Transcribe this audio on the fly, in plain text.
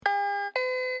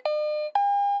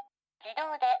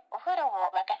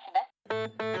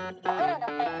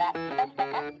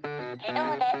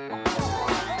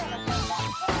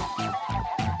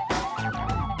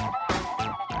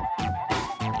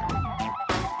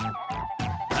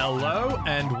Hello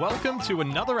and welcome to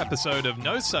another episode of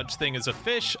No Such Thing as a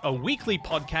Fish, a weekly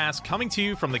podcast coming to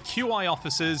you from the QI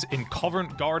offices in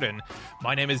Covent Garden.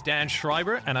 My name is Dan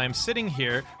Schreiber and I'm sitting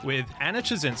here with Anna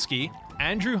Chazinski,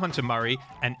 Andrew Hunter-Murray,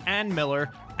 and Anne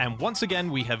Miller. And once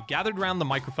again, we have gathered around the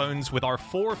microphones with our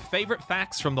 4 favorite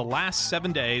facts from the last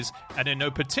 7 days. And in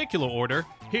no particular order,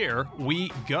 here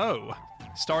we go.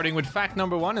 Starting with fact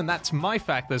number 1, and that's my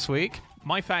fact this week.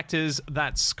 My fact is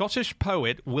that Scottish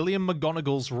poet William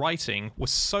McGonagall's writing was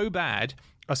so bad,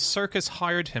 a circus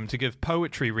hired him to give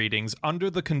poetry readings under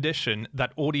the condition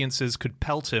that audiences could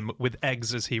pelt him with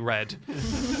eggs as he read.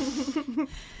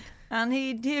 And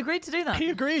he agreed to do that. He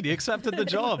agreed. He accepted the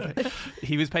job.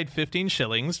 He was paid 15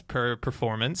 shillings per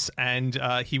performance, and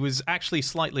he was actually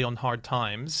slightly on hard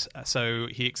times, so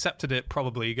he accepted it,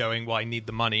 probably going, well, I need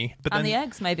the money. But and then, the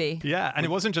eggs, maybe. Yeah, and it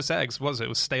wasn't just eggs, was it? It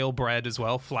was stale bread as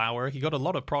well, flour. He got a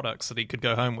lot of products that he could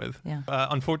go home with. Yeah.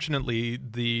 Unfortunately,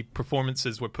 the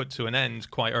performances were put to an end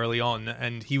quite early on,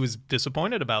 and he was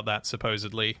disappointed about that,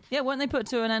 supposedly. Yeah, weren't they put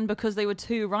to an end because they were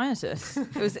too riotous?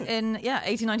 It was in,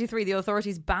 1893, the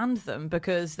authorities banned them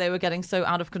because they were getting so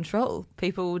out of control.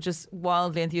 People were just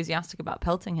wildly enthusiastic about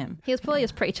pelting him. He was probably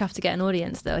just pretty tough to get an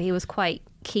audience, though. He was quite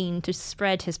keen to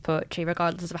spread his poetry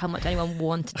regardless of how much anyone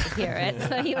wanted to hear it.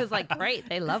 So he was like, great,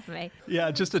 they love me.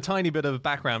 Yeah, just a tiny bit of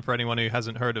background for anyone who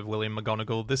hasn't heard of William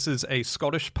McGonagall. This is a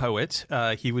Scottish poet.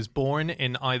 He was born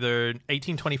in either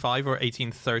 1825 or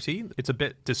 1830. It's a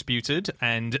bit disputed,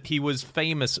 and he was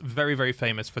famous, very, very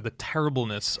famous, for the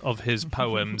terribleness of his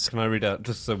poems. Can I read out,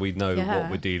 just so we know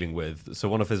what we're dealing with? So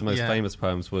one of his most famous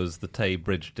poems was The Tay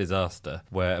Bridge Disaster,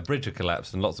 where a bridge had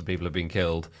collapsed and lots of people have been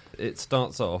killed. It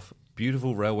starts off,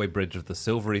 beautiful railway bridge of the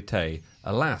Silvery Tay.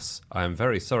 Alas, I am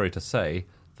very sorry to say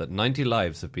that 90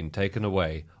 lives have been taken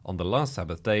away on the last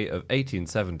Sabbath day of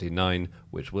 1879,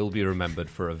 which will be remembered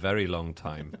for a very long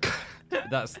time.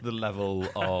 That's the level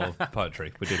of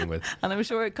poetry we're dealing with. And I'm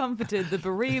sure it comforted the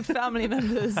bereaved family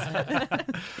members.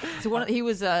 He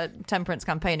was a temperance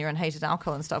campaigner and hated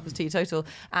alcohol and stuff, was teetotal.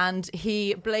 And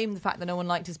he blamed the fact that no one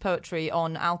liked his poetry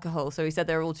on alcohol. So he said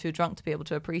they were all too drunk to be able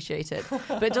to appreciate it.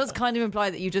 But it does kind of imply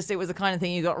that it was the kind of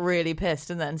thing you got really pissed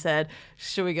and then said,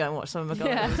 should we go and watch some of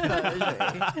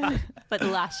McGonagall's poetry? Like the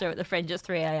last show at the Fringe at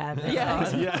 3 a.m.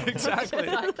 Yeah, exactly.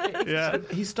 Yeah.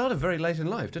 He started very late in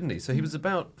life, didn't he? So he was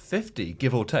about 50,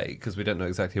 give or take, because we don't know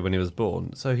exactly when he was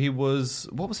born. So he was...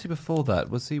 What was he before that?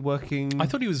 Was he working... I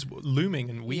thought he was looming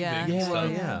and weaving.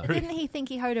 Yeah. Didn't he think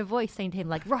he heard a voice saying to him,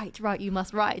 like, right, you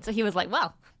must write? So he was like,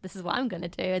 well, this is what I'm going to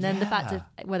do. And then the fact of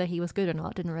whether he was good or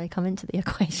not didn't really come into the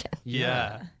equation.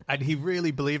 Yeah. And he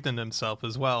really believed in himself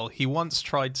as well. He once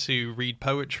tried to read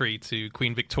poetry to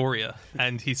Queen Victoria,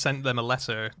 and he sent them a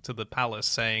letter to the palace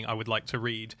saying, I would like to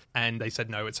read. And they said,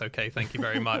 no, it's okay. Thank you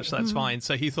very much. That's fine.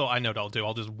 So he thought, I know what I'll do.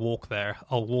 I'll just walk there.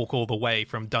 I'll walk all the way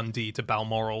from Dundee to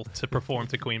Balmoral to perform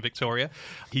to Queen Victoria.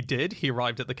 He did. He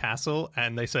arrived at the castle,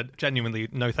 and they said, genuinely,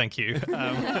 no, thank you.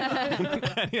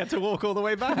 And he had to walk all the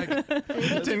way back.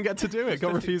 Didn't get to do it.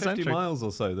 Got refused 50 entry. miles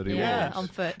or so that he Yeah, walked. on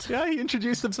foot. Yeah, he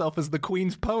introduced himself as the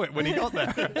Queen's poet when he got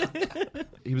there.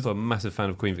 He was a massive fan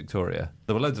of Queen Victoria.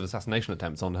 There were loads of assassination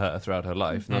attempts on her throughout her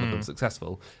life, none of them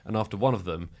successful. And after one of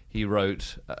them, he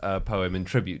wrote a poem in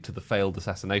tribute to the failed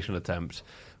assassination attempt,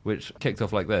 which kicked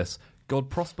off like this. God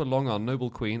prosper long our noble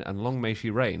queen, and long may she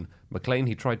reign. Maclean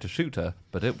he tried to shoot her,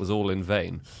 but it was all in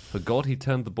vain. For God he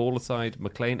turned the ball aside,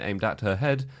 Maclean aimed at her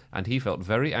head, and he felt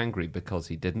very angry because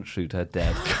he didn't shoot her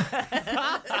dead.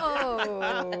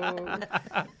 Oh.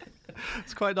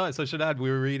 It's quite nice. I should add, we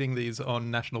were reading these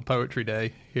on National Poetry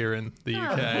Day here in the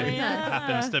UK. It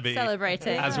happens to be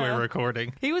Celebrating. as we're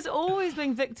recording. He was always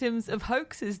being victims of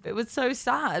hoaxes. It was so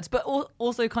sad, but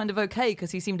also kind of okay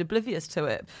because he seemed oblivious to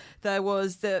it. There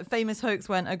was the famous hoax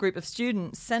when a group of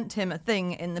students sent him a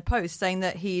thing in the post saying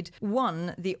that he'd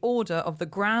won the Order of the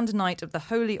Grand Knight of the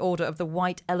Holy Order of the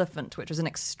White Elephant, which was an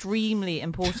extremely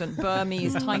important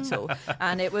Burmese title.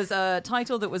 And it was a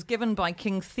title that was given by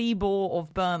King Thebor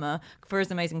of Burma for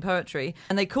his amazing poetry.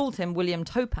 And they called him William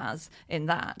Topaz in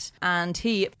that. And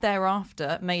he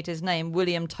thereafter made his name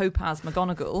William Topaz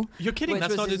McGonagall. You're kidding? Which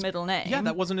That's was not his middle name. Yeah,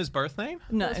 that wasn't his birth name?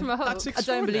 No, That's from a hoax. That's I don't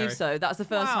extraordinary. believe so. That's the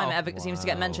first time it ever seems to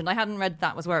get mentioned. I hadn't read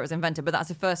that was where it was invented, but that's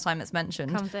the first time it's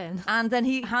mentioned. Comes in. And then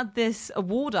he had this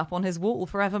award up on his wall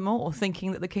forevermore,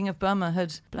 thinking that the King of Burma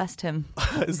had blessed him.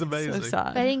 It's amazing. So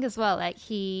sad. But I think as well, like,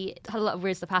 he had a lot of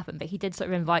weird stuff happen, but he did sort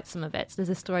of invite some of it. So there's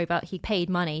a story about he paid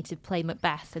money to play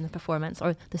Macbeth in the performance,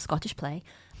 or the Scottish play,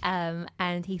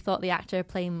 and he thought the actor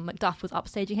playing Macduff was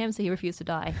upstaging him, so he refused to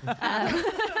die.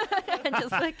 and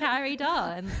just carried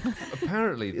on.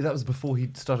 Apparently, that was before he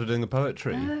started doing the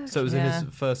poetry. So it was in his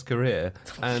first career.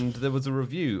 And there was a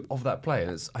review of that play.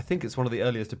 And I think it's one of the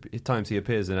earliest times he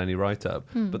appears in any write-up.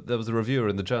 But there was a reviewer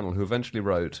in the journal who eventually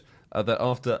wrote that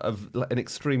after an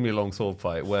extremely long sword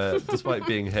fight, where despite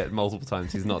being hit multiple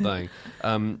times, he's not dying,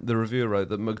 the reviewer wrote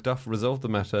that Macduff resolved the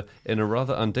matter in a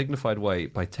rather undignified way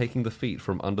by taking the feet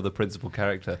from under the principal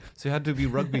character. So he had to be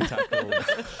rugby tackled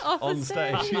on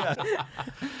stage. Yeah.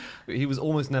 He was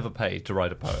almost never paid to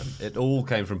write a poem. It all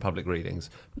came from public readings.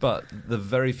 But the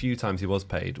very few times he was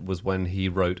paid was when he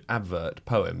wrote advert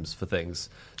poems for things.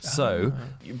 So,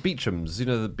 Beecham's,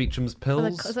 the Beecham's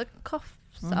pills? The cough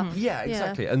stuff. Yeah,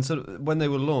 exactly. Yeah. And so when they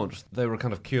were launched, they were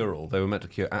kind of cure-all. They were meant to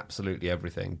cure absolutely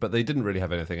everything, but they didn't really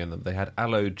have anything in them. They had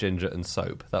aloe, ginger, and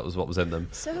soap. That was what was in them.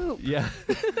 Soap? Yeah.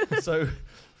 So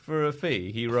for a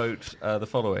fee, he wrote the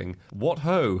following: "What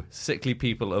ho, sickly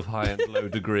people of high and low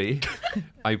degree,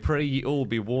 I pray ye all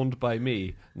be warned by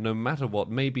me, no matter what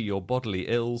may be your bodily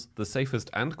ills, the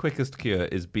safest and quickest cure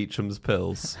is Beecham's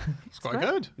pills." It's quite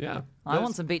good. Yeah. I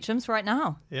want some Beecham's right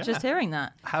now. Yeah. Just hearing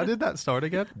that. How did that start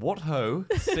again? What ho,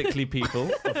 sickly people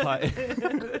of high...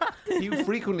 He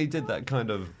frequently did that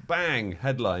kind of bang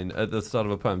headline at the start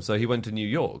of a poem. So he went to New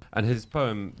York, and his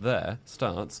poem there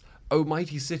starts, "O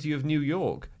mighty city of New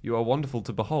York, you are wonderful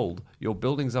to behold. Your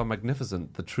buildings are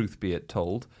magnificent, the truth be it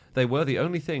told. They were the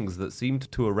only things that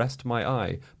seemed to arrest my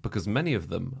eye, because many of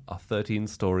them are 13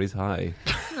 stories high."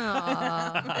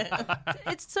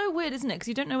 It's so weird, isn't it? Because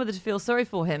you don't know whether to feel sorry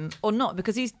for him or not,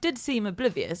 because he did seem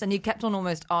oblivious and he kept on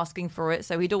almost asking for it.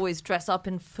 So he'd always dress up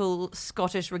in full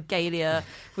Scottish regalia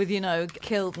with,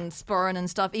 kilt and sporran and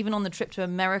stuff. Even on the trip to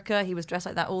America, he was dressed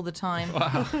like that all the time.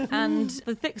 Wow. And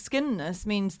the thick-skinnedness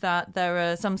means that there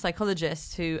are some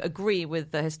psychologists who agree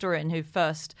with the historian who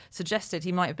first suggested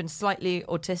he might have been slightly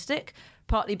autistic,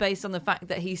 partly based on the fact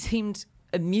that he seemed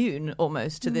immune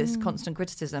almost to this constant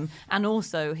criticism, and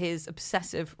also his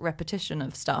obsessive repetition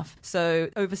of stuff. So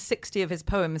over 60 of his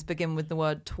poems begin with the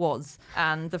word "twas,"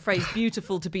 and the phrase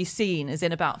 "beautiful to be seen" is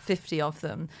in about 50 of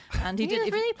them. And he was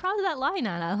really proud of that line,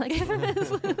 Anna.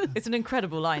 It's an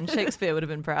incredible line. Shakespeare would have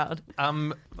been proud.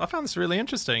 I found this really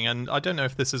interesting, and I don't know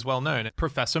if this is well known.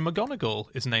 Professor McGonagall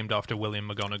is named after William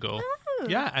McGonagall. Oh.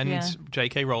 Yeah, and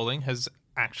J.K. Rowling has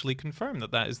actually confirmed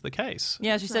that is the case.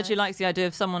 Yeah, she said she likes the idea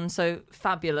of someone so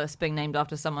fabulous being named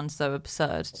after someone so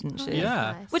absurd, didn't she?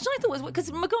 Yeah. Nice. Which I thought was...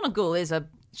 Because McGonagall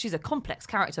she's a complex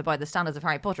character by the standards of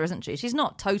Harry Potter, isn't she? She's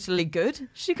not totally good.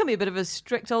 She can be a bit of a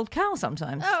strict old cow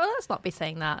sometimes. Oh, well, let's not be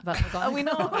saying that about McGonagall. Are we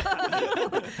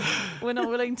not? We're not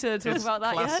willing to talk about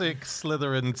that classic yet?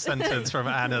 Slytherin sentence from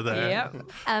Anna there. Yep.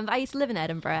 I used to live in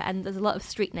Edinburgh, and there's a lot of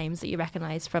street names that you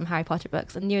recognise from Harry Potter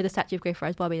books. And near the statue of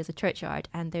Greyfriars Bobby there's a churchyard,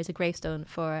 and there's a gravestone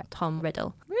for Tom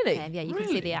Riddle. Really? Yeah, you can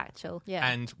see the actual. Yeah.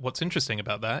 And what's interesting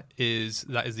about that is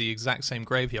the exact same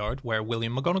graveyard where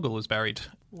William McGonagall is buried,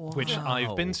 which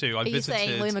I've been to. I've Are you visited.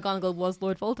 saying William McGonagall was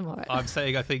Lord Voldemort? I'm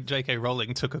saying I think J.K.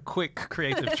 Rowling took a quick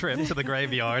creative trip to the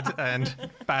graveyard and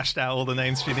bashed out all the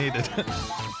names she needed.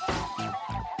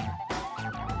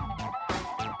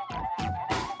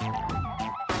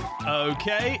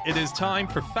 Okay, it is time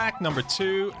for fact number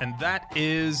 2, and that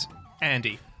is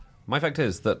Andy. My fact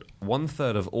is that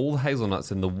 1/3 of all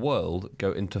hazelnuts in the world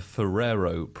go into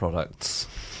Ferrero products.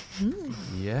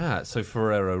 Yeah, so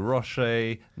Ferrero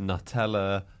Rocher,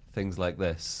 Nutella, things like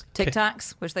this. Tic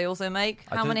Tacs, which they also make.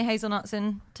 How many hazelnuts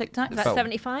in Tic Tacs? About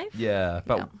 75? Yeah,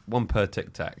 about one per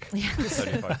Tic Tac.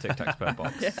 35 Tic Tacs per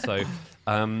box. So,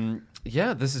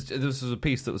 this was a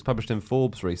piece that was published in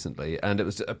Forbes recently, and it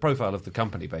was a profile of the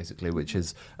company, basically, which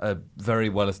is a very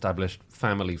well-established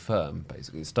family firm,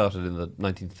 basically. It started in the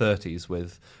 1930s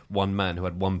with one man who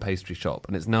had one pastry shop,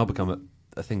 and it's now become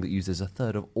a thing that uses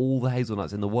 1/3 of all the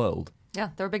hazelnuts in the world.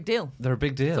 Yeah, they're a big deal. They're a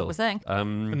big deal. That's what we're saying.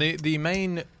 And the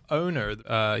main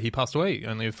owner, he passed away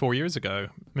only 4 years ago,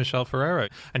 Michel Ferrero.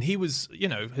 And he was,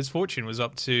 his fortune was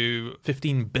up to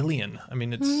 15 billion. I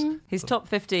mean, it's... He's top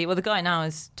 50. Well, the guy now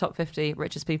is top 50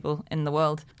 richest people in the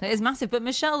world. It is massive. But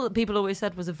Michel, people always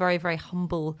said, was a very, very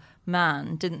humble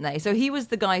man, didn't they? So he was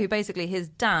the guy who basically, his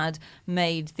dad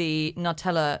made the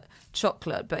Nutella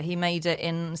chocolate, but he made it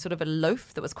in sort of a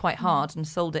loaf that was quite hard and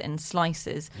sold it in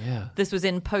slices. Yeah. This was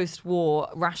in post-war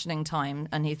rationing time,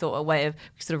 and he thought a way of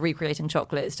sort of recreating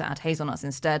chocolate is to add hazelnuts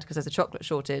instead because there's a chocolate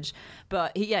shortage.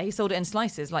 But he sold it in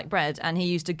slices like bread, and he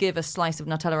used to give a slice of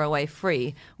Nutella away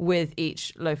free with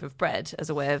each loaf of bread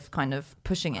as a way of kind of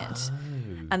pushing it.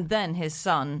 Oh. And then his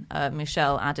son,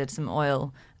 Michel, added some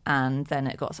oil, and then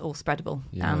it got all spreadable,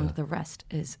 and the rest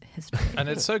is history. And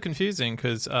it's so confusing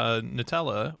because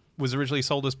Nutella was originally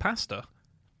sold as pasta.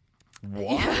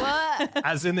 What? What?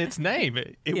 as in its name.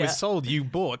 It was sold. You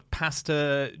bought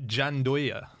pasta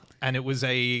Gianduia. And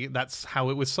that's how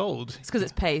it was sold. It's because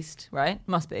it's paste, right?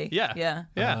 Must be. Yeah. Yeah.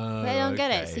 I don't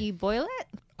get it. So you boil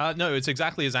it? No, it's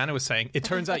exactly as Anna was saying. It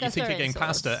turns out you think you're getting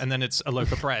pasta, and then it's a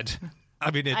loaf of bread.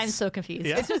 I mean, I'm so confused.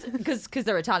 Yeah. It's just because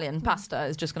they're Italian. Pasta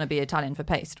is just going to be Italian for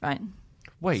paste, right?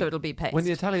 Wait, so it'll be paste. When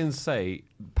the Italians say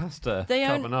pasta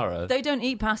carbonara... They don't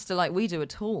eat pasta like we do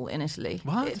at all in Italy.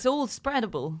 What? It's all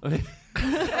spreadable.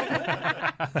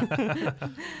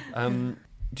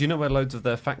 Do you know where loads of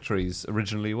their factories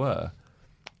originally were?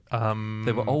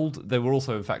 They were old. They were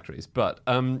also in factories, but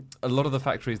a lot of the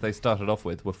factories they started off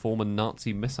with were former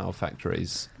Nazi missile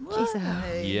factories. Jesus.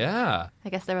 Yeah. I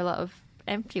guess there were a lot of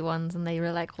empty ones, and they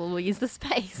were like, well, we'll use the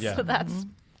space. Yeah. So that's...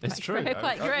 It's true.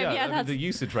 Quite grim. I mean, the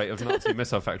usage rate of Nazi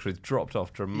missile factories dropped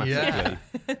off dramatically.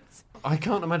 Yeah. I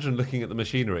can't imagine looking at the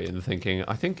machinery and thinking,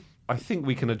 I think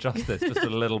we can adjust this just a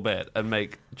little bit and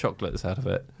make chocolates out of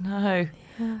it. No.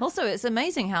 Also, it's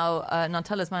amazing how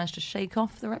Nutella's managed to shake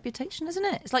off the reputation, isn't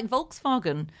it? It's like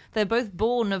Volkswagen. They're both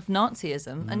born of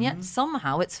Nazism, and yet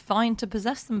somehow it's fine to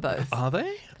possess them both. Are they?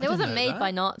 It wasn't made by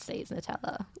Nazis,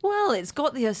 Nutella. Well, it's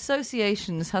got the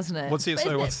associations, hasn't it? What's the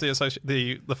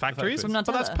factories? From Nutella.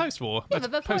 Well, that's post-war. Yeah,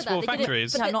 That's but before post-war that, they did it-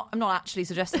 factories. Yeah, I'm not actually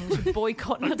suggesting we should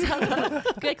boycott Nutella.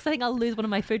 Good, because I think I'll lose one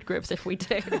of my food groups if we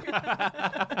do.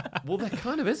 Well, there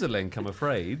kind of is a link, I'm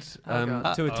afraid,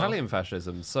 to Italian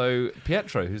fascism. So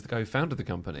Pietro, who's the guy who founded the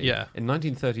company, in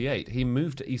 1938, he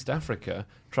moved to East Africa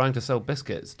trying to sell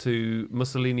biscuits to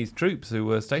Mussolini's troops who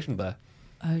were stationed there.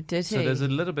 Oh, did he? So there's a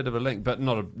little bit of a link, but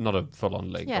not a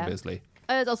full-on link, Yeah. obviously.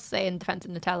 I would also say in defense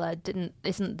of Nutella,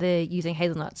 isn't the using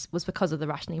hazelnuts was because of the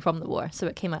rationing from the war, so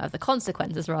it came out of the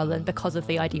consequences rather than because of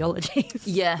the ideologies.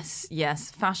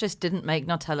 Yes. Fascists didn't make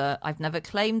Nutella. I've never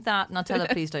claimed that.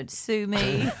 Nutella, please don't sue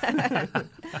me.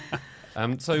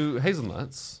 So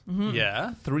hazelnuts,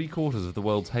 Yeah. 3/4 of the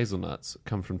world's hazelnuts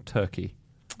come from Turkey.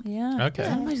 Yeah. Okay.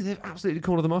 It's amazing. They've absolutely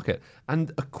cornered the market.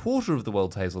 And 1/4 of the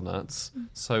world's hazelnuts,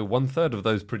 so 1/3 of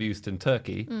those produced in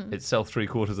Turkey, itself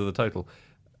 3/4 of the total,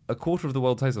 1/4 of the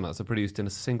world's hazelnuts are produced in a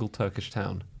single Turkish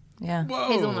town. Yeah.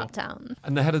 Hazelnut Town.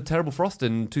 And they had a terrible frost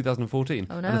in 2014.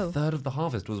 Oh, no. And 1/3 of the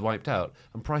harvest was wiped out.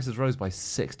 And prices rose by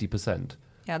 60%.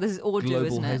 Yeah, this is Urdu, Global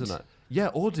isn't hazelnut. it? Yeah,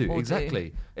 Urdu, Urdu.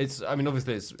 exactly.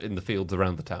 Obviously it's in the fields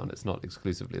around the town. It's not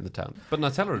exclusively in the town. But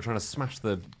Nutella are trying to smash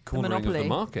the cornering of the monopoly.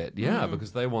 market. Yeah,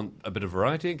 because they want a bit of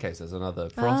variety in case there's another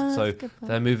frost. that's So a good point.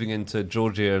 they're moving into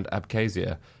Georgia and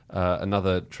Abkhazia,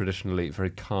 another traditionally very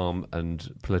calm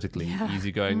and politically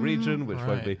easygoing region, which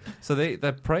won't be. So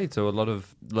they're prey to a lot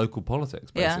of local politics,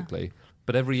 basically.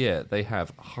 But every year they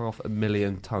have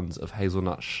 500,000 tons of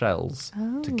hazelnut shells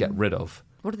to get rid of.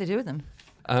 What do they do with them?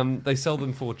 They sell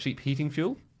them for cheap heating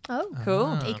fuel. Oh,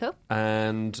 Cool. Eco.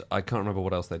 And I can't remember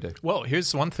what else they do. Well,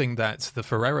 here's one thing that the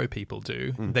Ferrero people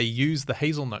do. They use the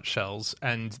hazelnut shells,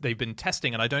 and they've been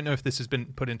testing, and I don't know if this has been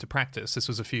put into practice. This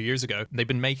was a few years ago. They've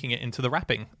been making it into the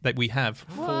wrapping that we have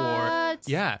for... What?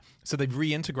 Yeah. So they've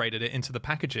reintegrated it into the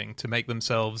packaging to make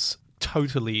themselves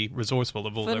totally resourceful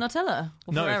of all For the... Nutella?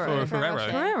 Or No, Ferrero? for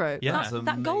Ferrero. Ferrero? Yeah.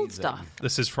 That gold Amazing. stuff.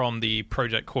 This is from the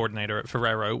project coordinator at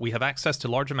Ferrero. We have access to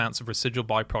large amounts of residual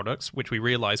byproducts, which we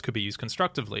realized could be used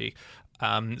constructively.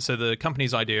 So the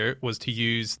company's idea was to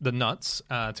use the nuts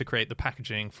to create the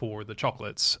packaging for the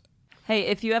chocolates. Hey,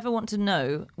 if you ever want to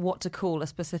know what to call a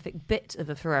specific bit of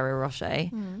a Ferrero Rocher,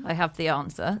 I have the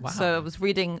answer. Wow. So I was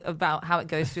reading about how it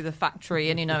goes through the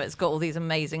factory, and it's got all these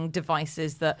amazing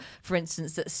devices that, for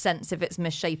instance, that sense if it's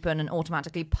misshapen and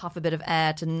automatically puff a bit of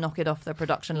air to knock it off the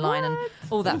production line and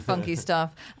all that funky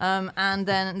stuff. And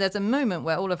then there's a moment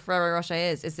where all a Ferrero Rocher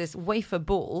is this wafer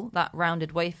ball, that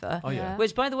rounded wafer,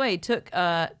 which, by the way, took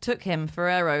him,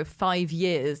 Ferrero, 5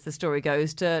 years, the story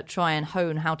goes, to try and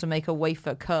hone how to make a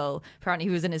wafer curl. Apparently,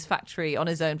 he was in his factory on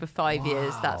his own for 5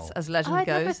 years. That's as legend I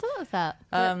goes. never thought of that.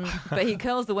 But he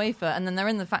curls the wafer, and then they're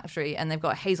in the factory, and they've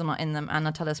got hazelnut in them and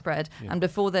Nutella spread. And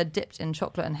before they're dipped in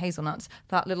chocolate and hazelnuts,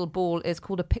 that little ball is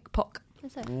called a pickpock.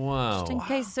 Is it? Wow. Just in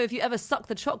case. So if you ever suck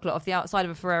the chocolate off the outside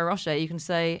of a Ferrero Rocher, you can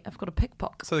say, "I've got a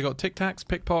pickpock." So they got Tic Tacs,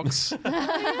 Pickpocks.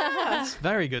 That's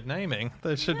very good naming.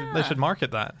 They should market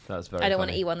that. That's very I don't want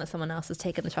to funny. eat one that someone else has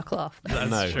taken the chocolate off.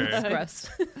 That's No. true. That's gross.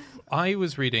 I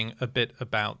was reading a bit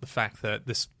about the fact that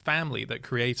this family that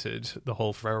created the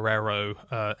whole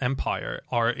Ferrero empire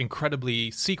are incredibly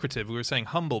secretive. We were saying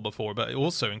humble before, but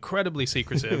also incredibly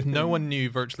secretive. No one knew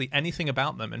virtually anything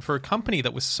about them. And for a company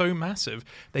that was so massive,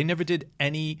 they never did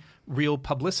any real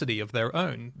publicity of their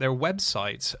own. Their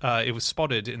website, it was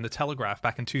spotted in the Telegraph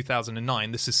back in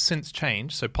 2009. This has since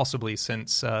changed, so possibly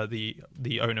since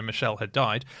the owner, Michelle, had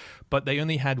died. But they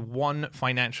only had one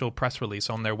financial press release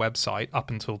on their website up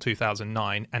until 2009.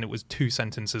 2009, and it was 2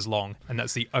 sentences long, and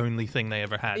that's the only thing they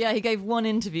ever had. Yeah, he gave one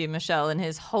interview, Michelle, in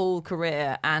his whole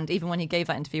career, and even when he gave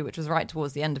that interview, which was right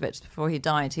towards the end of it, just before he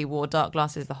died, he wore dark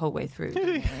glasses the whole way through.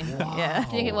 Didn't he? Wow. Yeah. Do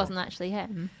you think it wasn't actually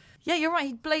him? Yeah, you're right.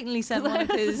 He blatantly sent one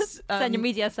of his... Send your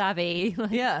media savvy.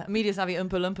 Yeah, media savvy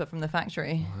Oompa Loompa from the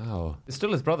factory. Wow. It's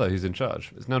still his brother who's in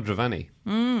charge. It's now Giovanni.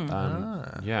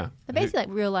 Yeah. They're basically like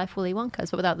real life Willy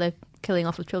Wonkas, but without the killing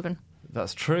off of children.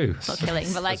 That's true. Not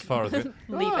killing, but like as far as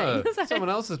leaving. Someone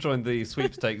else has joined the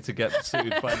sweepstake to get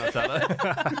sued by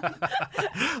Nutella.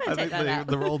 I think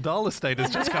the Roald Dahl estate has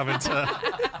just come into...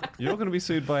 You're going to be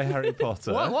sued by Harry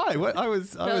Potter. Why? That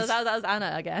was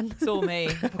Anna again. It's all me.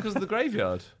 Because of the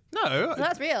graveyard. No.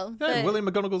 That's real. No, William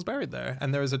McGonagall's buried there,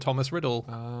 and there is a Thomas Riddle.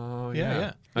 Oh,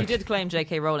 yeah. You did claim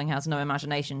J.K. Rowling has no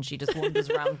imagination. She just wanders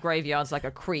around graveyards like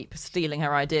a creep, stealing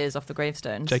her ideas off the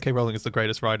gravestones. J.K. Rowling is the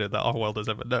greatest writer that our world has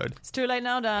ever known. It's too late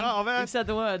now, Dan. Oh, man. You've said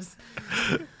the words.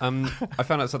 I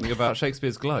found out something about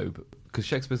Shakespeare's Globe, because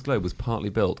Shakespeare's Globe was partly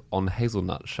built on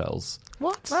hazelnut shells.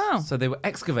 What? Wow. So they were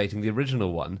excavating the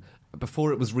original one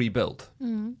before it was rebuilt.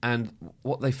 And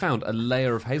what they found, a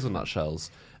layer of hazelnut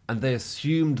shells. And they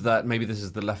assumed that maybe this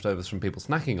is the leftovers from people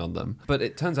snacking on them. But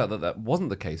it turns out that that wasn't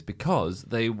the case, because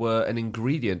they were an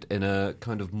ingredient in a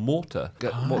kind of mortar,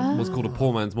 what was called a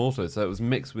poor man's mortar. So it was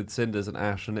mixed with cinders and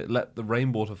ash, and it let the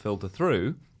rainwater filter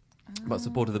through, but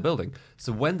supported the building.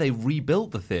 So when they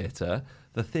rebuilt the theatre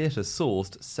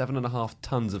sourced 7.5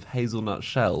 tons of hazelnut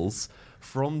shells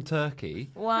from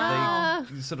Turkey. Wow.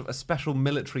 They, sort of a special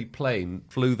military plane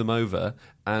flew them over,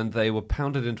 and they were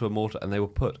pounded into a mortar and they were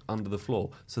put under the floor.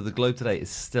 So the Globe today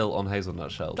is still on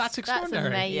hazelnut shells. That's That's extraordinary.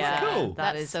 amazing. Yeah, cool.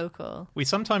 that That's is so cool. We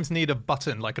sometimes need a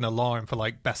button, like an alarm for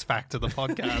like best fact of the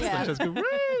podcast. Yeah. That just go, "Woo!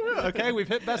 Okay, we've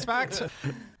hit best fact.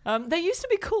 They used to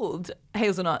be called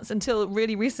hazelnuts until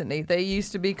really recently. They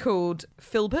used to be called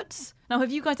filberts. Now,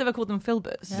 have you guys ever called them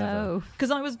filberts? No.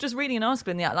 Because I was just reading an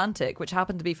article in The Atlantic, which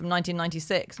happened to be from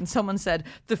 1996, and someone said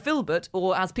the filbert,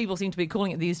 or as people seem to be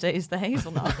calling it these days, the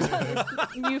hazelnut.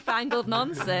 Newfangled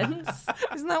nonsense.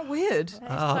 Isn't that weird?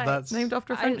 That's Named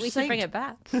after a French We should saint. bring it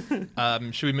back.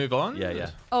 Should we move on? Yeah.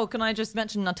 Oh, can I just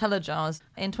mention Nutella jars?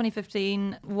 In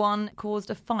 2015, one caused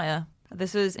a fire.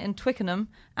 This was in Twickenham,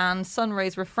 and sun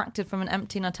rays refracted from an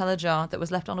empty Nutella jar that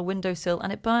was left on a windowsill,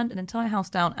 and it burned an entire house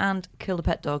down and killed a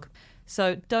pet dog.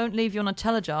 So don't leave your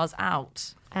Nutella jars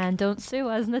out. And don't sue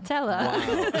us, Nutella.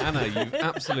 Wow, Anna, you've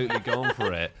absolutely gone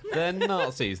for it. They're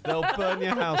Nazis. They'll burn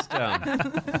your house down.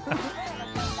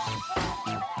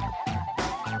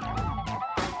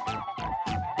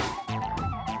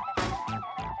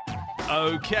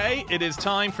 Okay, it is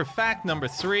time for fact number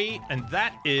 3, and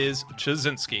that is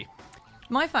Chazinski.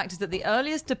 My fact is that the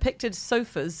earliest depicted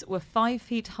sofas were 5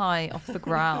 feet high off the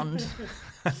ground.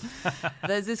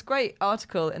 There's this great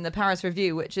article in the Paris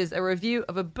Review, which is a review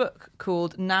of a book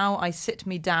called Now I Sit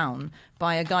Me Down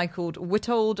by a guy called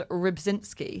Witold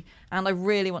Rybczynski, and I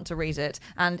really want to read it.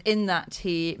 And in that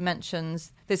he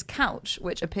mentions this couch,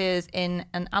 which appears in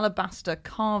an alabaster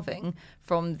carving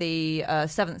from the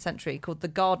 7th century called the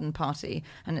Garden Party,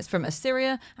 and it's from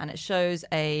Assyria, and it shows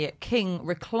a king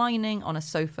reclining on a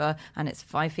sofa, and it's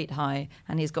 5 feet high,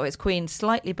 and he's got his queen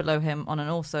slightly below him on an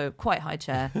also quite high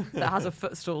chair that has a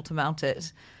footstool to mount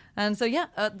it. And so,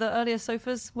 the earliest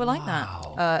sofas were like that.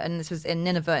 And this was in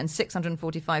Nineveh in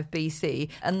 645 BC.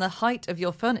 And the height of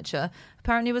your furniture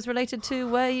apparently was related to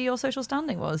where your social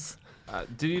standing was.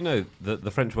 Did you know that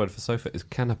the French word for sofa is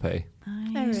canapé?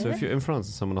 Oh, So if you're in France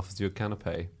and someone offers you a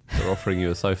canapé, they're offering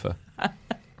you a sofa.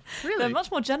 Really? They're much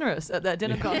more generous at their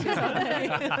dinner parties, aren't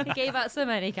they? He gave out so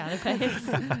many canapes.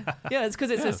 Yeah, it's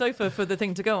because it's a sofa for the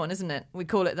thing to go on, isn't it? We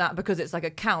call it that because it's like a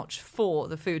couch for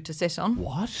the food to sit on.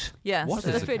 What? Yes. What So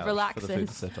is the a food couch relaxes. for the food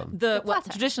to sit on? Well,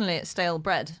 traditionally, it's stale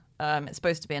bread. It's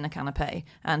supposed to be in a canapé.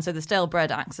 And so the stale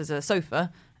bread acts as a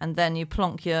sofa, and then you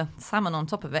plonk your salmon on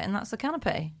top of it, and that's the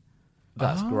canapé.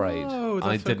 That's great. that's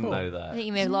I so didn't cool. know I that. think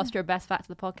you may have lost your best fact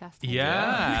of the podcast.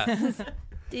 Yeah.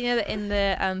 Do you know that in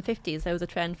the 50s there was a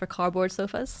trend for cardboard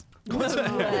sofas?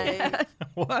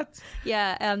 What?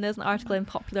 Yeah, there's an article in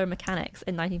Popular Mechanics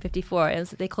in 1954.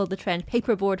 They called the trend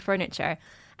paperboard furniture.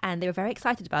 And they were very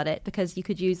excited about it because you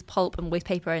could use pulp and waste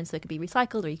paper, and so it could be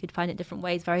recycled, or you could find it different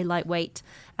ways, very lightweight.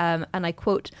 And I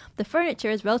quote, "The furniture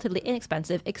is relatively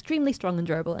inexpensive, extremely strong and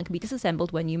durable, and can be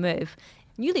disassembled when you move.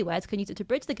 Newlyweds can use it to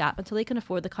bridge the gap until they can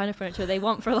afford the kind of furniture they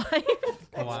want for life."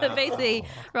 So basically,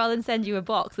 rather than send you a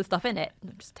box with stuff in it,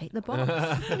 just take the box.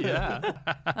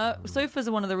 Yeah. Sofas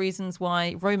are one of the reasons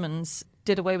why Romans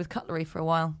did away with cutlery for a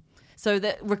while. So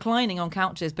that reclining on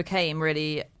couches became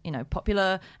really,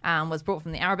 popular and was brought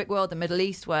from the Arabic world, the Middle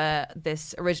East, where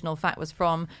this original fact was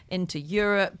from, into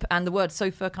Europe. And the word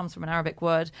sofa comes from an Arabic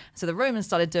word. So the Romans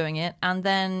started doing it. And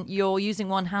then you're using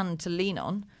one hand to lean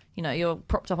on. You're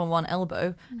propped up on one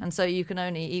elbow, and so you can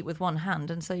only eat with one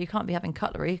hand, and so you can't be having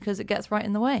cutlery because it gets right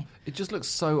in the way. It just looks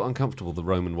so uncomfortable, the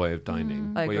Roman way of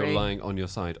dining, where you're lying on your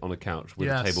side on a couch with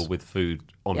a table with food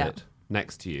on it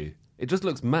next to you. It just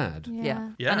looks mad. Yeah.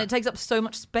 And it takes up so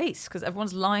much space because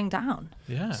everyone's lying down.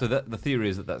 Yeah. So the theory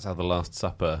is that that's how the Last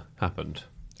Supper happened.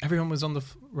 Everyone was on the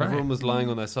Everyone was lying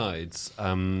on their sides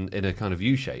in a kind of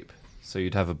U shape. So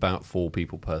you'd have about 4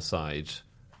 people per side,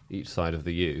 each side of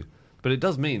the U. But it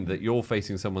does mean that you're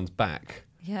facing someone's back.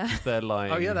 Yeah. They're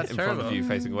lying in front of you,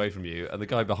 facing away from you, and the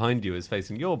guy behind you is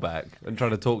facing your back and trying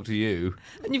to talk to you.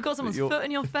 And you've got someone's foot in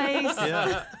your face.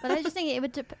 But I just think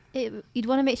you'd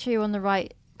want to make sure you're on the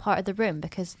right part of the room,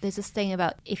 because there's this thing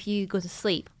about if you go to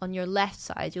sleep on your left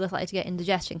side, you're less likely to get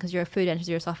indigestion because your food enters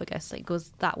your esophagus, so it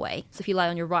goes that way. So if you lie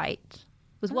on your right...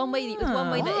 There's one way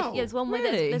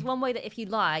that if you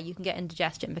lie, you can get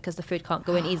indigestion because the food can't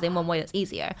go in easily, and one way that's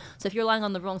easier. So if you're lying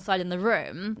on the wrong side in the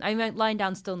room, lying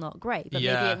down's still not great, but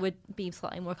maybe it would be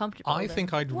slightly more comfortable. I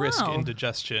think I'd risk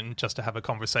indigestion just to have a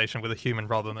conversation with a human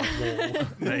rather than a wall,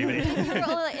 maybe. We're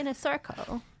all in a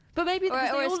circle. But maybe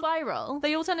or a spiral.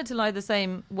 They all tended to lie the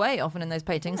same way often in those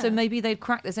paintings, so maybe they'd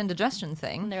crack this indigestion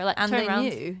thing. And they were like, and turn they around.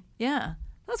 knew. Yeah.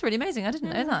 That's really amazing. I didn't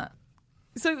know that.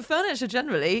 So furniture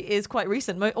generally is quite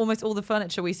recent. Almost all the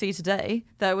furniture we see today.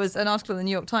 There was an article in the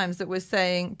New York Times that was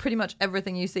saying pretty much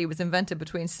everything you see was invented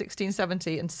between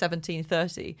 1670 and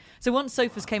 1730. So once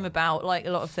sofas came about, like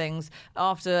a lot of things,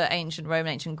 after ancient Rome,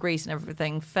 ancient Greece and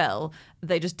everything fell,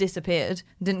 they just disappeared,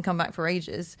 didn't come back for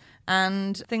ages.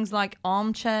 And things like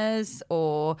armchairs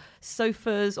or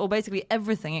sofas or basically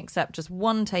everything except just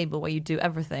one table where you do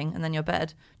everything and then your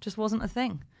bed just wasn't a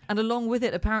thing. And along with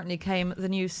it, apparently, came the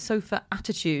new sofa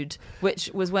attitude, which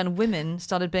was when women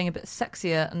started being a bit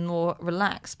sexier and more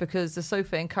relaxed because the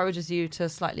sofa encourages you to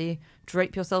slightly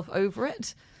drape yourself over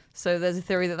it. So there's a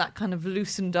theory that kind of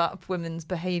loosened up women's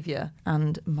behaviour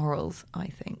and morals, I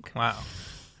think. Wow.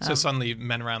 So suddenly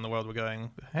men around the world were going,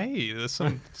 hey, there's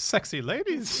some sexy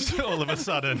ladies all of a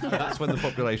sudden. That's when the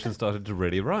population started to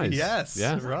really rise. Yes,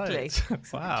 yeah. right.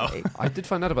 Exactly. Wow. I did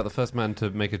find out about the first man to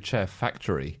make a chair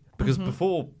factory. Because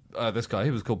before this guy,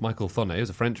 he was called Michael Thonnet, he was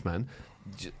a French man,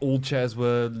 all chairs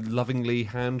were lovingly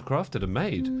handcrafted and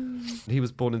made. He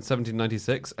was born in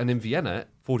 1796, and in Vienna,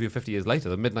 40 or 50 years later,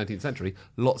 the mid-19th century,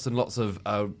 lots and lots of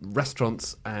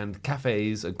restaurants and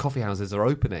cafes and coffee houses are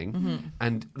opening,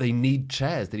 and they need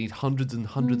chairs. They need hundreds and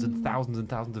hundreds and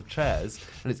thousands of chairs,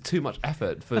 and it's too much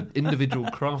effort for individual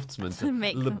craftsmen to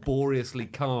laboriously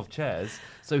carve chairs.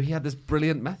 So he had this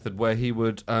brilliant method where he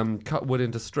would cut wood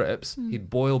into strips, he'd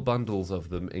boil bundles of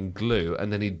them in glue,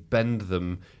 and then he'd bend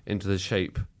them into the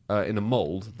shape in a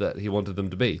mould that he wanted them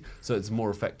to be. So it's a more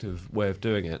effective way of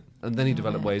doing it. And then he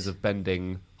developed ways of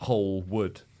bending whole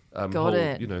wood.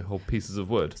 Whole pieces of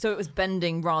wood. So it was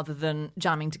bending rather than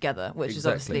jamming together, which is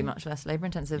obviously much less labour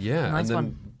intensive. Yeah, nice and then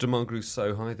one. demand grew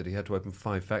so high that he had to open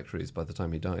 5 factories by the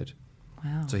time he died.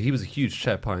 Wow. So he was a huge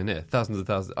chair pioneer. Thousands and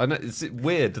thousands. I know it's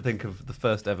weird to think of the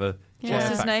first ever chair What's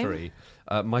his factory.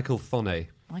 Michael Thonnet.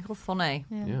 Michael Thonnet.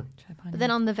 Yeah. But then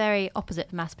on the very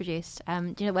opposite, mass-produced,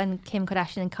 do you know when Kim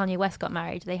Kardashian and Kanye West got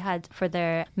married, they had, for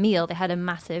their meal, they had a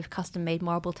massive custom-made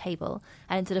marble table,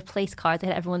 and instead of place cards, they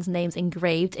had everyone's names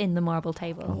engraved in the marble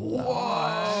table.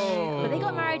 Whoa! But they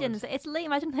got married in, it's late,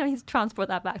 imagine having to transport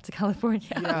that back to California.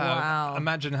 Yeah. Wow.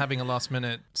 Imagine having a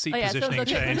last-minute seat so positioning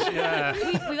change.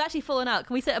 Yeah. We've actually fallen out.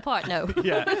 Can we sit apart? No.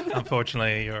 Yeah.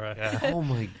 Unfortunately, you're right. Yeah. Oh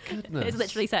my goodness. It's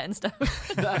literally set in stone.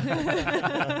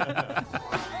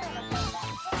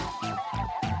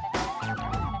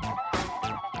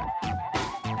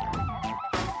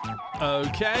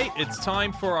 Okay, it's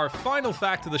time for our final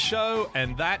fact of the show,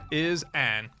 and that is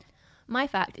Anne. My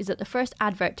fact is that the first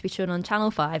advert to be shown on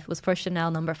Channel 5 was for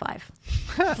Chanel No. 5.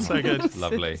 So good.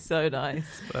 Lovely. So nice.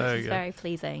 It's very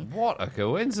pleasing. What a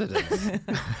coincidence.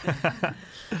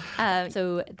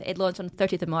 So it launched on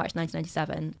 30th of March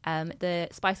 1997. The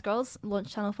Spice Girls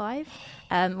launched Channel 5,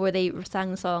 where they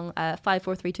sang the song 5,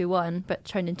 4, 3, 2, 1, but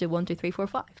turned into 1, 2, 3, 4,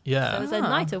 5. Yeah. So it was a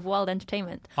night of wild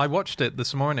entertainment. I watched it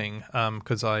this morning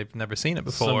because I've never seen it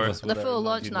before. The full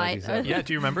launch night. Yeah,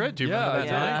 do you remember it? Do you remember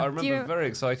that? I remember very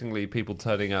excitingly people people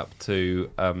turning up to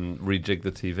rejig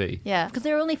the TV. Yeah, because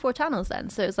there were only 4 channels then,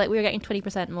 so it's like we were getting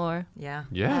 20% more. Yeah.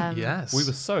 Yeah. Yes. We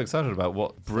were so excited about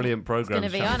what brilliant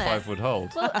programs be Channel on it. 5 would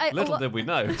hold. Well, Little did we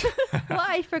know. What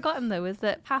I'd forgotten though was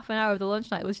that half an hour of the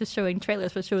lunch night was just showing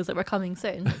trailers for shows that were coming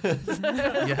soon.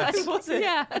 Yes. Was it?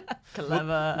 Yeah.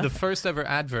 Clever. The first ever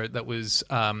advert that was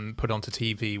put onto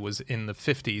TV was in the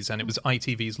 50s, and it was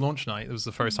ITV's launch night. It was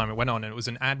the first time it went on, and it was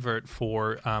an advert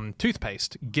for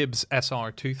toothpaste, Gibbs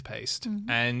SR toothpaste.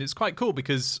 And it's quite cool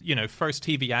because, first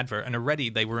TV advert, and already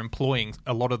they were employing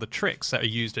a lot of the tricks that are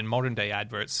used in modern day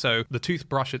adverts. So the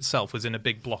toothbrush itself was in a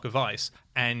big block of ice,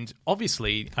 and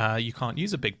obviously you can't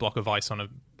use a big block of ice on a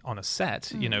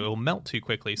set, it'll melt too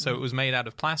quickly. So it was made out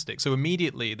of plastic. So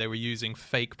immediately they were using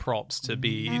fake props to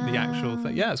be the actual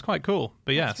thing. Yeah, it's quite cool.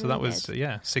 But yeah, so really that was,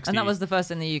 60. And that was the first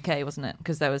in the UK, wasn't it?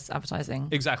 Because there was advertising.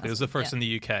 Exactly. It was the first in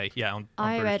the UK. Yeah. On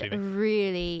I British read TV. a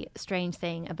really strange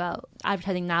thing about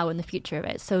advertising now and the future of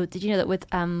it. So did you know that with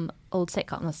old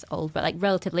sitcoms, not old, but like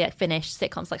relatively finished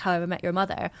sitcoms like How I Met Your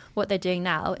Mother, what they're doing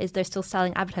now is they're still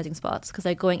selling advertising spots because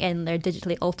they're going in, they're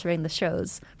digitally altering the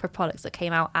shows for products that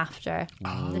came out after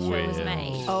the show was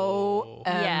made.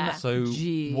 Yeah. So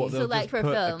what, they'll like just for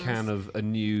put films. a can of a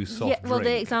new soft Yeah, well, the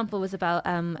drink? example was about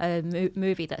a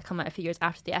movie that came out a few years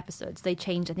after the episodes. They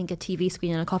changed, I think, a TV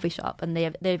screen in a coffee shop, and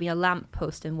there'd been a lamp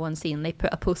post in one scene. They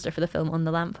put a poster for the film on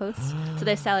the lamp post, so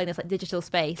they're selling this like digital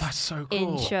space. That's so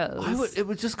cool. In shows. It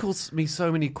would just cause me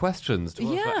so many questions. To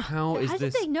ask, like, how is How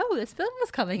this? did they know this film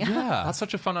was coming out? Yeah. That's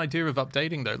such a fun idea of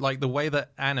updating, though. Like the way that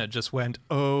Anna just went,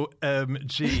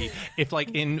 OMG. If,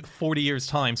 like, in 40 years'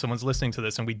 time, someone's listening to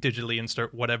this and we digitally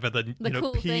insert whatever the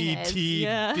cool thing is.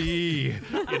 PTD,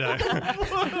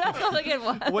 That's not a good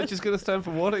one. Which is going to stand for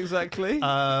what exactly?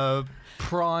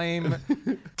 prime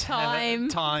Time.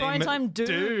 Prime time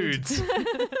dudes.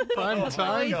 Prime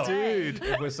time dude.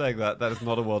 If we're saying that is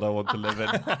not a world I want to live in.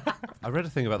 I read a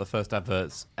thing about the first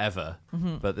adverts ever,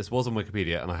 but this was on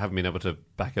Wikipedia, and I haven't been able to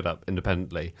back it up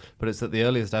independently. But it's that the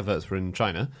earliest adverts were in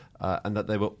China, and that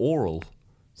they were oral.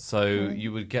 So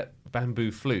you would get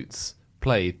bamboo flutes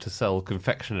played to sell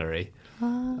confectionery.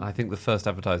 I think the first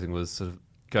advertising was sort of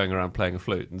going around playing a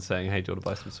flute and saying, "Hey, do you want to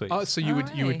buy some sweets?" Oh, so you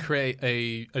would create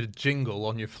a jingle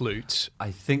on your flute.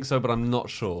 I think so, but I'm not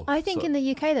sure. I think in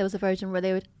the UK there was a version where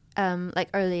they would,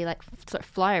 sort of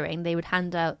flyering, they would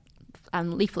hand out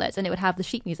leaflets, and it would have the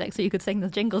sheet music, so you could sing the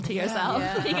jingle to yourself.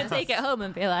 Yeah. You could take it home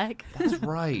and be like, That's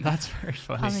right. That's very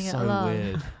funny. humming it so along.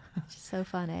 weird. Which is so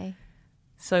funny.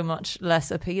 So much less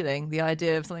appealing. The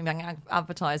idea of something being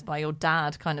advertised by your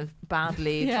dad kind of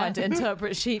badly trying to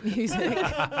interpret sheet music.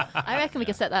 I reckon we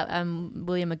could set that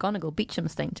William McGonagall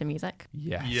Beecham's thing to music.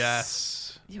 Yes.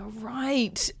 Yes. You're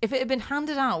right. If it had been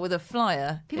handed out with a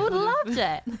flyer, People would have loved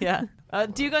it. yeah.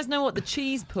 Do you guys know what the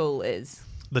cheese pull is?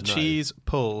 The cheese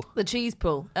pull. The cheese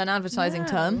pull, an advertising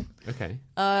term. Okay.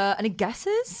 Any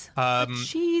guesses? The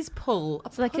cheese pull,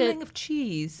 a like pulling of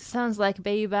cheese. Sounds like a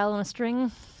baby bell on a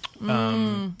string.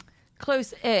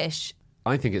 Close-ish.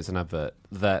 I think it's an advert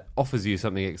that offers you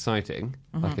something exciting,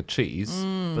 like a cheese,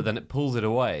 but then it pulls it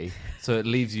away, so it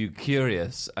leaves you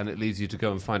curious and it leaves you to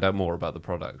go and find out more about the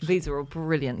product. These are all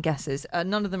brilliant guesses.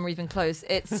 None of them are even close.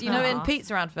 It's, in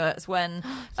pizza adverts when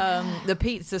the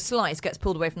pizza slice gets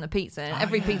pulled away from the pizza. In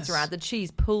every pizza ad, the cheese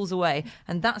pulls away,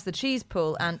 and that's the cheese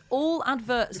pull. And all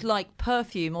adverts like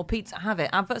perfume or pizza have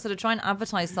it. Adverts that are trying to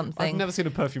advertise something. I've never seen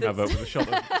a perfume advert with a shot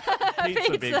of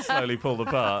pizza being slowly pulled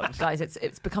apart. Guys,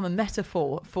 it's become a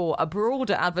metaphor for a broader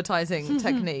advertising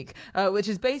technique, which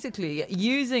is basically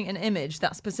using an image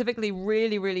that specifically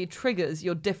really, really triggers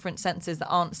your different senses that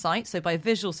aren't sight. So by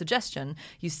visual suggestion,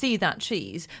 you see that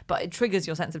cheese, but it triggers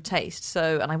your sense of taste.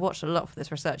 So, and I watched a lot for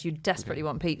this research, you desperately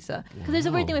want pizza. Because there's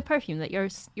a weird thing with perfume that you're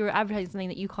advertising something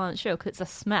that you can't show because it's a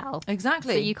smell.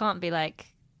 Exactly. So you can't be like,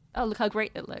 oh, look how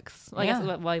great it looks. Well, I guess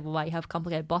that's why you have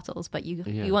complicated bottles, but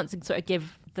you want to sort of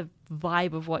give the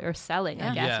vibe of what you're selling,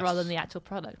 I guess, Yes. rather than the actual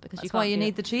product. Because That's why you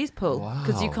need the cheese pull,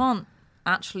 because you can't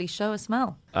actually show a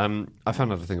smell. I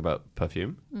found out a thing about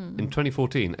perfume. In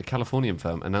 2014, a Californian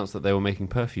firm announced that they were making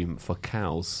perfume for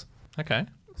cows, Okay.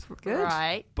 Good.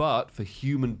 Right. but for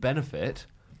human benefit.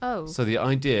 Oh. So the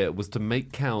idea was to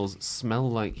make cows smell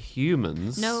like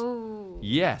humans. No.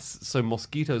 Yes, so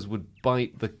mosquitoes would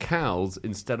bite the cows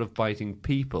instead of biting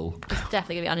people. There's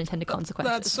definitely going to be unintended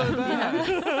consequences. That's so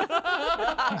bad.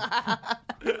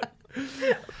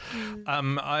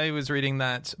 I was reading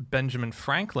that Benjamin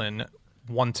Franklin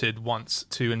wanted once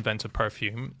to invent a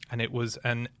perfume, and it was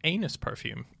an anus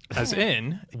perfume. As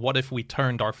in, what if we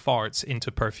turned our farts into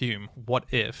perfume? What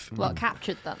if... What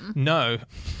captured them? No.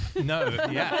 No,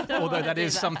 yeah. Although that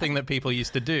is something that people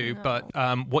used to do. No.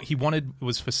 But what he wanted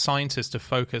was for scientists to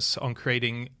focus on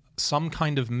creating some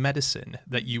kind of medicine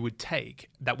that you would take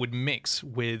that would mix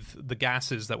with the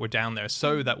gases that were down there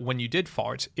so that when you did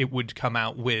fart, it would come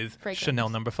out with Fragrance. Chanel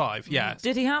No. 5. Yeah.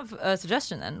 Did he have a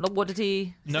suggestion then? What did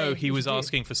he say? No, he was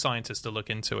asking for scientists to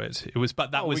look into it.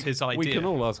 But that was his idea. We can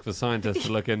all ask for scientists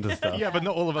to look into stuff. Yeah, but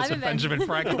not all of us are Benjamin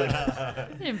Franklin. I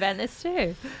can invent this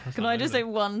too. Can I just say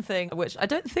one thing, which I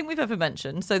don't think we've ever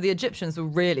mentioned? So the Egyptians were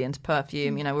really into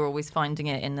perfume. You know, we're always finding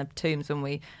it in the tombs when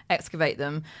we excavate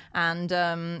them. And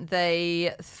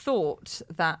they thought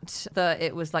that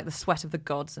it was like the sweat of the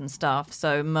gods and stuff.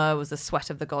 So myrrh was the sweat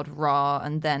of the god Ra,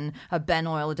 and then ben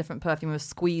oil, a different perfume, was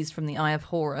squeezed from the eye of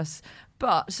Horus.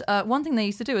 But one thing they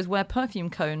used to do is wear perfume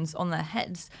cones on their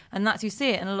heads, and that's, you see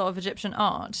it in a lot of Egyptian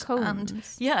art. Cones. And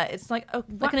yeah, it's like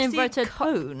an inverted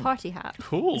cone. Party hat.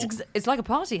 Cool. It's like a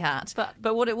party hat,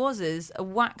 but what it was is a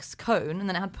wax cone, and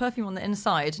then it had perfume on the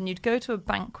inside, and you'd go to a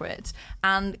banquet,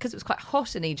 and because it was quite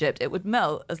hot in Egypt, it would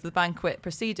melt as the banquet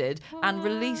proceeded and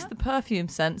release the perfume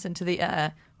scents into the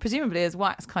air, presumably as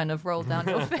wax kind of rolled down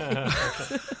your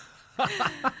face.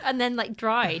 And then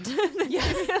dried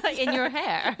in your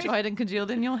hair. Dried and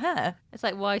congealed in your hair. It's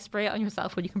like, why spray it on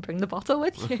yourself when you can bring the bottle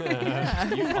with you?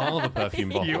 Yeah. You are the perfume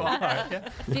bottle. You are. Yeah.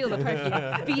 Feel the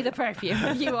perfume. Be the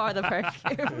perfume. You are the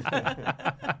perfume.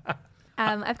 I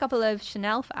have a couple of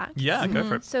Chanel facts. Yeah, go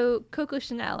for it. So Coco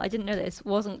Chanel, I didn't know this,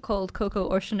 wasn't called Coco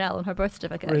or Chanel on her birth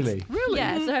certificate. Really?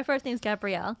 Yeah, so her first name is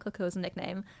Gabrielle, Coco is a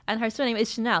nickname, and her surname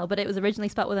is Chanel, but it was originally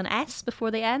spelled with an S before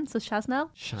the N, so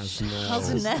Chaznel.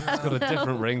 Chaznel. It's got a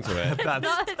different ring to it. It's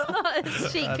not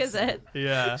as chic, is it?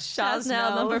 Yeah.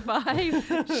 Chaznel No. 5.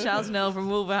 Chaznel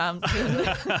from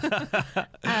Wolverhampton.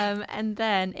 And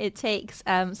then it takes,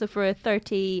 so for a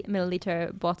 30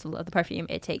 milliliter bottle of the perfume,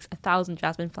 it takes 1,000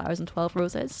 jasmine flowers and 12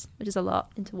 roses, which is a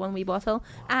lot into one wee bottle.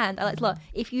 And I like to look,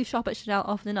 if you shop at Chanel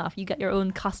often enough, you get your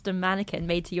own custom mannequin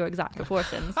made to your exact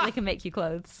proportions. So they can make you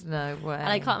clothes. No way. And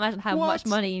I can't imagine how much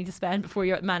money you need to spend before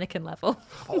you're at mannequin level.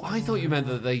 Oh, I thought you meant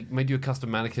that they made you a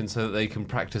custom mannequin so that they can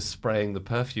practice spraying the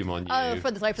perfume on you. Oh,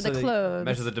 for the clothes.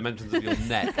 Measure the dimensions of your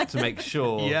neck to make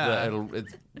sure that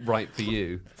it's right for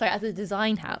you. Sorry, as a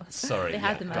design house. Sorry, they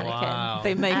have the mannequin. Wow.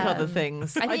 They make other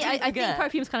things. I think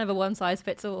perfume's kind of a one size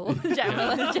fits all.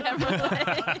 Generally.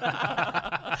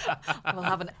 We'll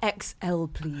have an XL,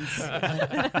 please.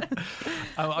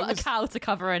 A cow to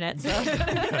cover in it. So.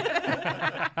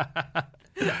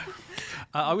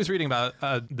 I was reading about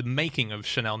the making of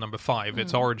Chanel No. 5,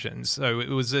 its origins. So it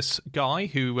was this guy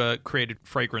who created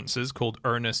fragrances called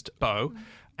Ernest Beau.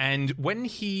 And when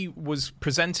he was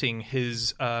presenting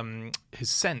his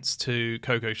scents to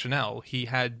Coco Chanel, he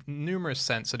had numerous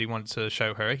scents that he wanted to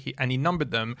show her, and he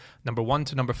numbered them number 1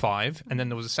 to number 5, and then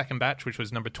there was a second batch which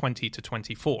was number 20 to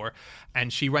 24,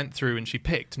 and she went through and she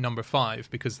picked number 5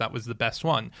 because that was the best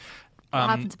one. What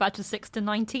happened to batches 6 to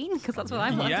 19? Because that's what I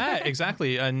want. Yeah,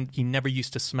 exactly. And he never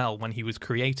used to smell when he was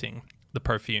creating the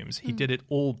perfumes. He did it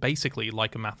all basically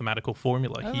like a mathematical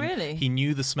formula. Oh, really? He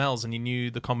knew the smells and he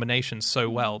knew the combinations so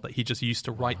well that he just used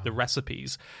to write the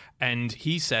recipes. And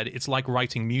he said it's like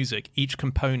writing music. Each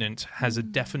component has a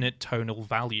definite tonal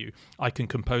value. I can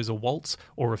compose a waltz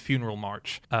or a funeral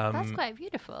march. That's quite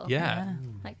beautiful. Yeah.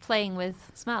 Like playing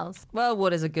with smells. Well,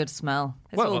 what is a good smell?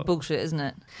 It's all bullshit, isn't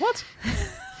it? What?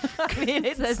 I mean,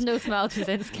 there's no smell to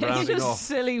Kaczynski. It's just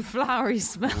silly, flowery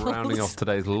smells. Rounding off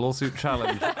today's lawsuit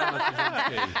challenge, Anna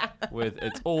Kaczynski with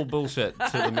It's All Bullshit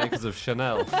to the makers of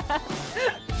Chanel.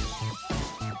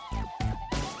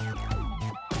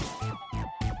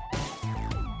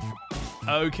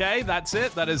 Okay, that's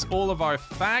it. That is all of our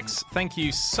facts. Thank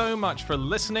you so much for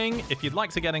listening. If you'd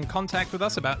like to get in contact with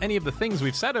us about any of the things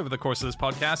we've said over the course of this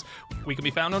podcast, we can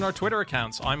be found on our Twitter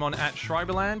accounts. I'm on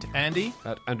 @Schreiberland, Andy.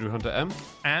 @AndrewHunterM.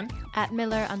 Anne.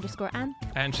 @Miller_Anne.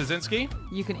 And Chaczynski.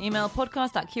 You can email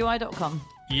podcast@qi.com.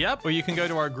 Yep, or you can go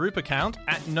to our group account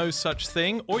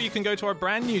 @NoSuchThing, or you can go to our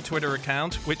brand new Twitter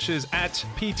account, which is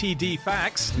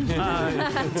 @PTDFacts.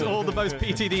 It's all the most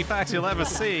PTD facts you'll ever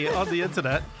see on the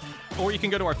internet. Or you can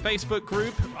go to our Facebook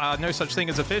group, No Such Thing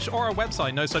as a Fish, or our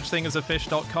website,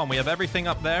 nosuchthingasafish.com. We have everything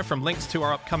up there, from links to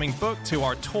our upcoming book, to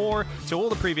our tour, to all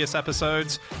the previous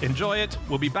episodes. Enjoy it.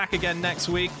 We'll be back again next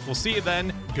week. We'll see you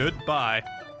then. Goodbye.